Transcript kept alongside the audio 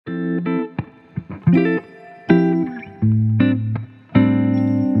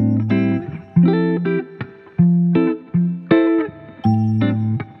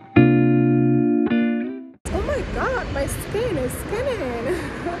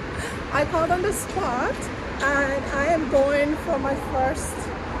I called on the spot and I am going for my first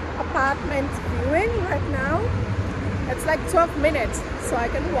apartment viewing right now. It's like 12 minutes, so I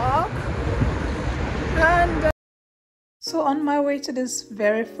can walk. And so on my way to this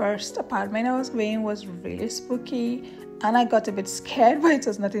very first apartment I was viewing was really spooky and I got a bit scared, but it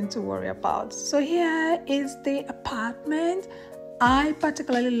was nothing to worry about. So here is the apartment. I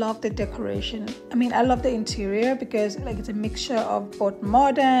particularly love the decoration. I love the interior because it's a mixture of both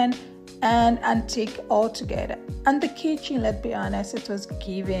modern and antique all together. And the kitchen, let's be honest, it was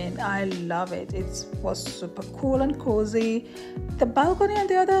giving. I love it. It was super cool and cozy. The balcony on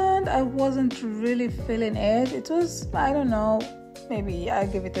the other hand, I wasn't really feeling it. It was, I don't know, maybe I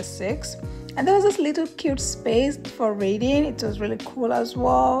give it a 6. And there was this little cute space for reading. It was really cool as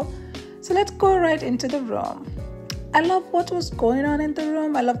well. So let's go right into the room. I love what was going on in the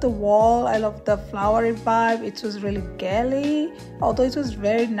room. I love the wall. I love the flowery vibe. It was really girly, although it was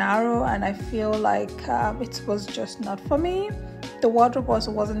very narrow and I feel like it was just not for me. The wardrobe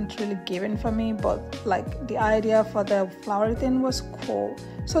also wasn't really given for me, but the idea for the flowery thing was cool.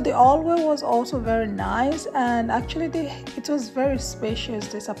 So the hallway was also very nice, and actually it was very spacious,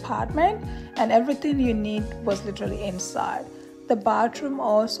 this apartment, and everything you need was literally inside. The bathroom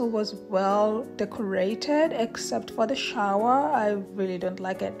also was well decorated except for the shower. I really don't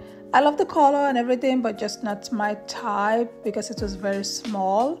like it. I love the color and everything, but just not my type because it was very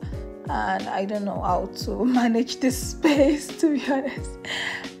small and I don't know how to manage this space, to be honest.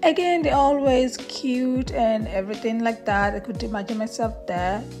 Again, they're always cute and everything like that. I could imagine myself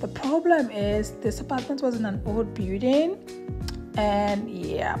there. The problem is this apartment was in an old building and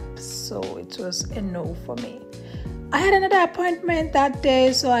yeah, so it was a no for me. I had another appointment that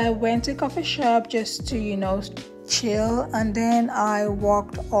day, so I went to a coffee shop just to, chill, and then I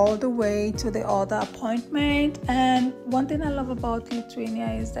walked all the way to the other appointment. And one thing I love about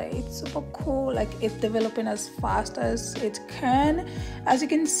Lithuania is that it's super cool. It's developing as fast as it can. As you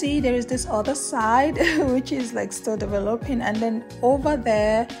can see, there is this other side which is still developing, and then over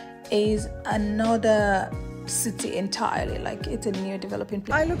there is another city entirely. It's a new developing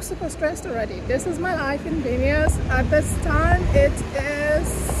place. I look super stressed already. This is my life in Vilnius. At this time it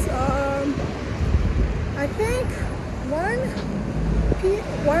is I think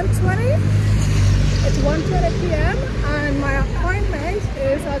 1:20. It's 1:20 p.m. and my appointment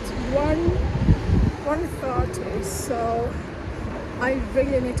is at 1:30, so I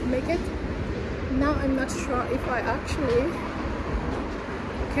really need to make it. Now I'm not sure if I actually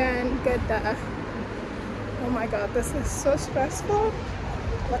can get there. Oh my god, this is so stressful,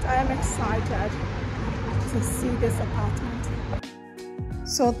 but I am excited to see this apartment.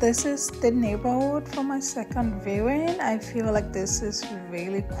 So this is the neighborhood for my second viewing. I feel like this is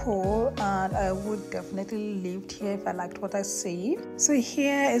really cool and I would definitely live here if I liked what I see. So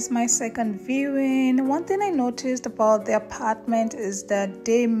here is my second viewing. One thing I noticed about the apartment is that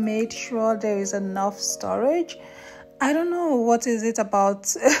they made sure there is enough storage. I don't know what is it about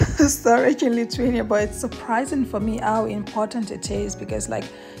storage in Lithuania, but it's surprising for me how important it is because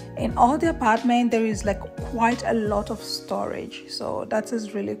in all the apartment there is quite a lot of storage, so that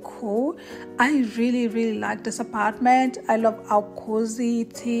is really cool. I really like this apartment. I love how cozy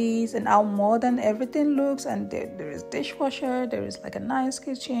it is and how modern everything looks, and there is dishwasher, there is a nice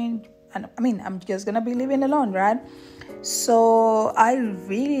kitchen, and I'm just gonna be living alone, right? So I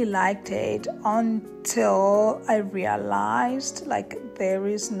really liked it until I realized there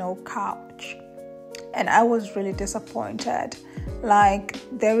is no couch, and I was really disappointed.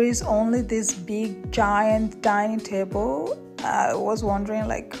 There is only this big giant dining table. I was wondering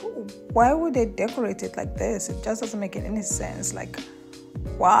why would they decorate it like this? It just doesn't make any sense.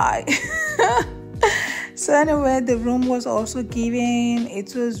 Why? So anyway, the room was also giving.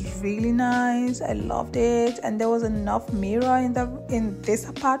 It was really nice. I loved it, and there was enough mirror in this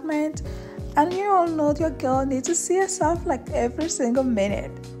apartment. And you all know your girl needs to see herself every single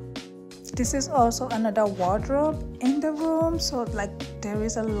minute. This is also another wardrobe in the room, so there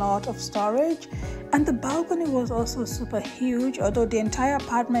is a lot of storage, and the balcony was also super huge, although the entire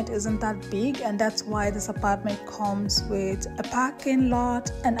apartment isn't that big, and that's why this apartment comes with a parking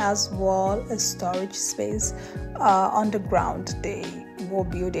lot and as well a storage space underground, the whole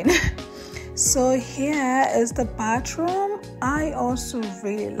building. So here is the bathroom. I also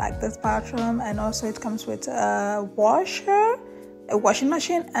really like this bathroom, and also it comes with a washer, a washing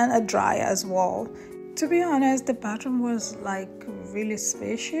machine, and a dryer as well. To be honest, the bathroom was like really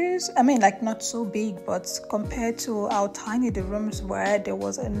spacious. I mean, like not so big, but compared to how tiny the rooms were, there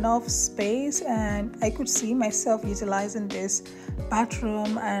was enough space, and I could see myself utilizing this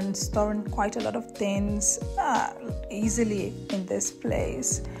bathroom and storing quite a lot of things easily in this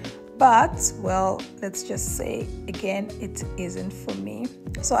place. But, well, let's just say again, it isn't for me.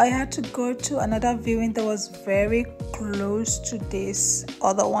 So I had to go to another viewing that was very close to this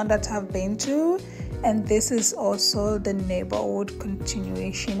other one that I've been to. And this is also the neighborhood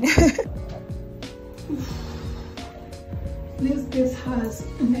continuation. This has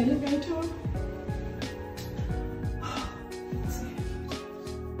an elevator. Let's see.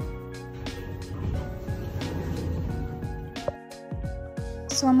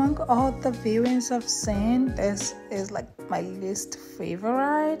 So among all the viewings I've seen, this is like my least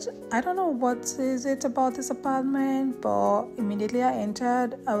favorite. I don't know what is it about this apartment, but immediately I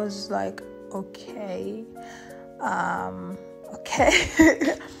entered, I was like, okay.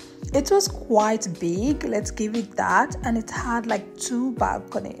 It was quite big, let's give it that, and it had like 2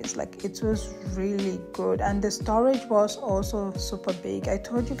 balconies. Like, it was really good, and the storage was also super big. I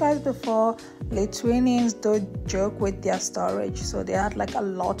told you guys before, Lithuanians don't joke with their storage, so they had like a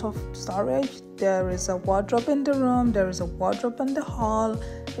lot of storage. There is a wardrobe in the room, there is a wardrobe in the hall.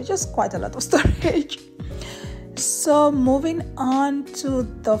 It's just quite a lot of storage. So moving on to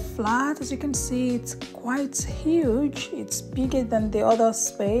the flat, as you can see, it's quite huge. It's bigger than the other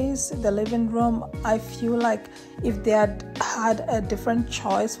space. The living room, I feel like if they had a different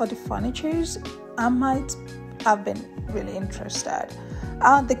choice for the furnitures, I might have been really interested.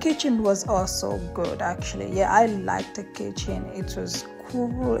 The kitchen was also good, actually. Yeah, I liked the kitchen. It was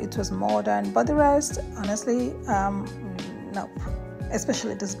cool, it was modern, but the rest, honestly, nope.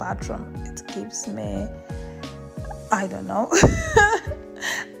 Especially this bathroom, it gives me, I don't know.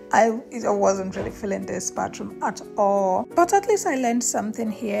 I wasn't really feeling this bathroom at all. But at least I learned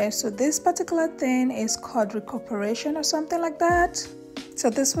something here. So this particular thing is called recuperation or something like that. So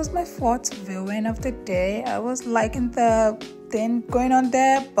this was my 4th viewing of the day. I was liking the thing going on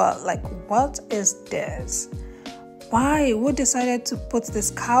there, but like, what is this? Why? Who decided to put this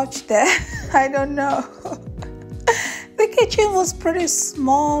couch there? I don't know. The kitchen was pretty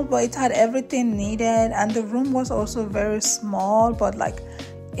small, but it had everything needed, and the room was also very small, but like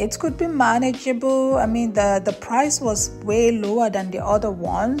it could be manageable. I mean, the price was way lower than the other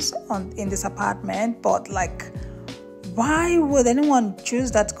ones in this apartment, but like, why would anyone choose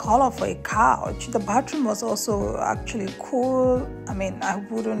that color for a couch? The bathroom was also actually cool. I mean, I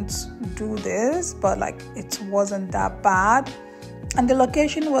wouldn't do this, but like, it wasn't that bad, and the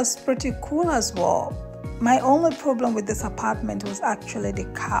location was pretty cool as well. My only problem with this apartment was actually the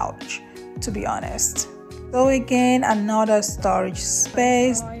couch, to be honest. So again, another storage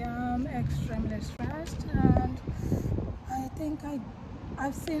space. I am extremely stressed, and I think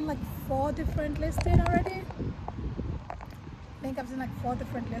I've seen like 4 different listings already. I think I've seen like 4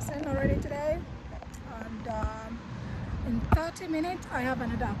 different listings already today. And in 30 minutes, I have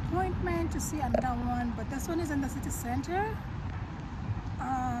another appointment to see another one, but this one is in the city center.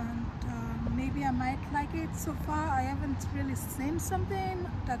 And maybe I might like it. So far I haven't really seen something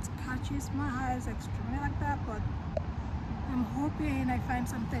that catches my eyes extremely like that, but I'm hoping I find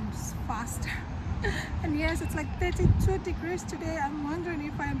something faster. And yes, it's like 32 degrees today. I'm wondering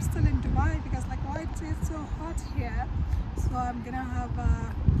if I'm still in Dubai, because like, why it is so hot here. So I'm gonna have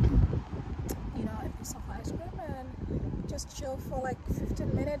a piece of ice cream and just chill for like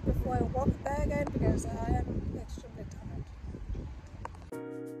 15 minutes before I walk back again, because I am extremely tired.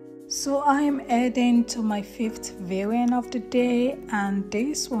 So I am heading to my 5th viewing of the day, and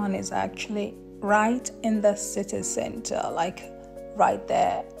this one is actually right in the city center, like right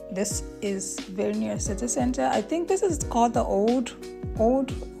there. This is Vilnius city center. I think this is called the old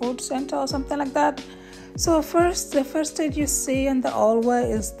center or something like that. So the first thing you see in the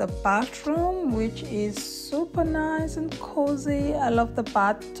hallway is the bathroom, which is super nice and cozy. I love the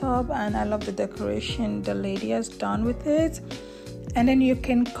bathtub, and I love the decoration the lady has done with it. And then you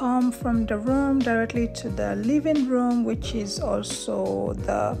can come from the room directly to the living room, which is also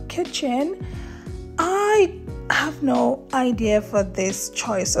the kitchen. I have no idea for this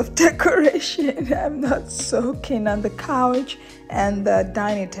choice of decoration. I'm not so keen on the couch and the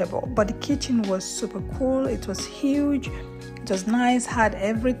dining table, but the kitchen was super cool. It was huge, it was nice, had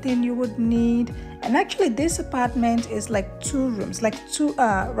everything you would need. And actually this apartment is like 2 rooms, like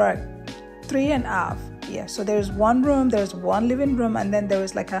 3.5. Yeah, so there's 1 room, there's 1 living room, and then there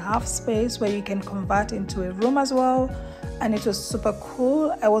is like a half space where you can convert into a room as well. And it was super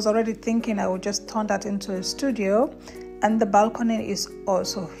cool. I was already thinking I would just turn that into a studio. and the balcony is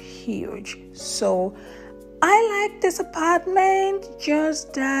also huge. So I like this apartment,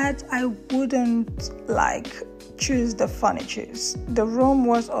 just that I wouldn't choose the furnitures. The room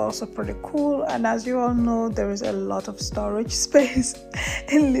was also pretty cool, and as you all know, there is a lot of storage space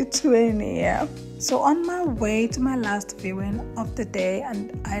in Lithuania. So on my way to my last viewing of the day,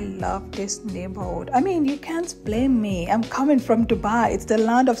 and I love this neighborhood. I mean, you can't blame me. I'm coming from Dubai. It's the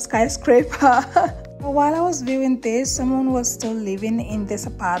land of skyscraper. While I was viewing this, someone was still living in this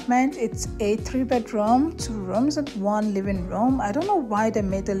apartment. It's a 3-bedroom, 2 rooms and 1 living room. I don't know why they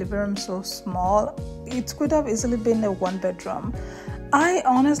made the living room so small. It could have easily been a 1-bedroom. I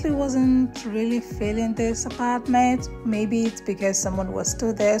honestly wasn't really feeling this apartment. Maybe it's because someone was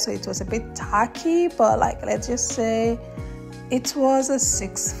still there, so it was a bit tacky, but let's just say it was a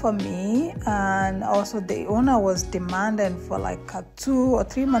 6 for me. And also the owner was demanding for a 2 or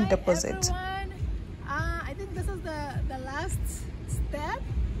 3 month deposit. I think this is the last step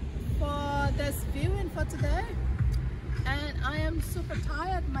for this viewing for today, and I am super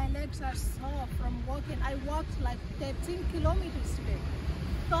tired. My legs are sore from walking. I walked 13 kilometers today.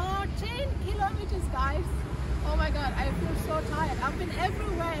 13 kilometers, guys. Oh my god, I feel so tired. I've been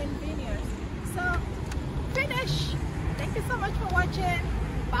everywhere in Vilnius. So finish. Thank you so much for watching.